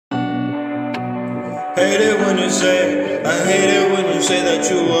Hate it when you say, I hate it when you say that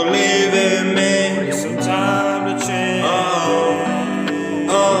you will leave me. Need some time to change.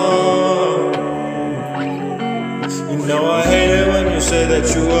 You know I hate it when you say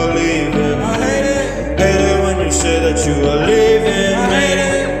that you are leaving. I hate it when you say that you are leaving me.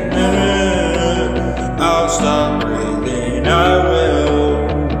 I'll stop breathing, I will.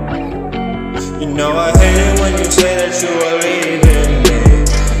 You know I hate it when you say that you are leaving me.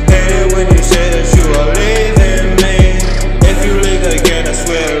 Hate it when you say that you are leaving me. If you leave again, I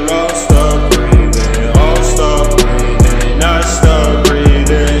swear I'll stop breathing. I'll stop breathing, I stop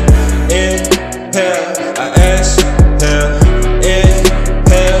breathing. Inhale, I exhale.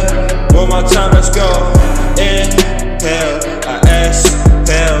 Inhale, one more time, let's go. Inhale, I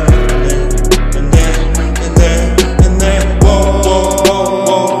exhale. And then, whoa, whoa, whoa,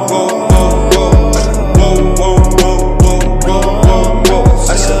 whoa, whoa, whoa, whoa, whoa, whoa, whoa, whoa, whoa.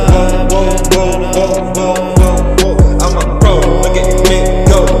 I said whoa, whoa, whoa, whoa, whoa, whoa. I'm a pro, look at me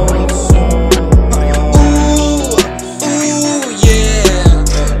go. Ooh, yeah.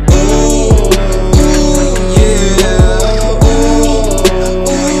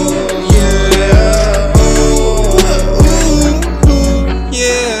 Ooh,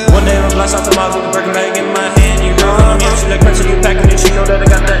 yeah. One day I'm blast off the miles with a Birkin bag in my hand. You know I'm here, she like Prince, you packing it. She know that I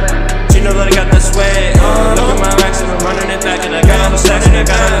got that. She know that I got that swag. Look at my racks and I'm running it back, and I got all the stacks and I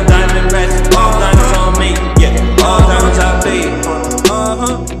got all the diamond racks. All diamonds on me, yeah. All diamonds I bleed.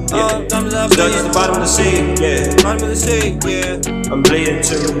 Yeah, diamonds I bleed. Stuck the bottom of the sea, yeah. Bottom of the sea, yeah. I'm bleeding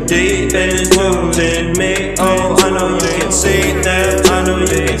too deep and it's losing me. Oh, I know you can see them. I know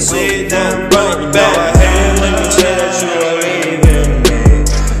you can see them. Right back.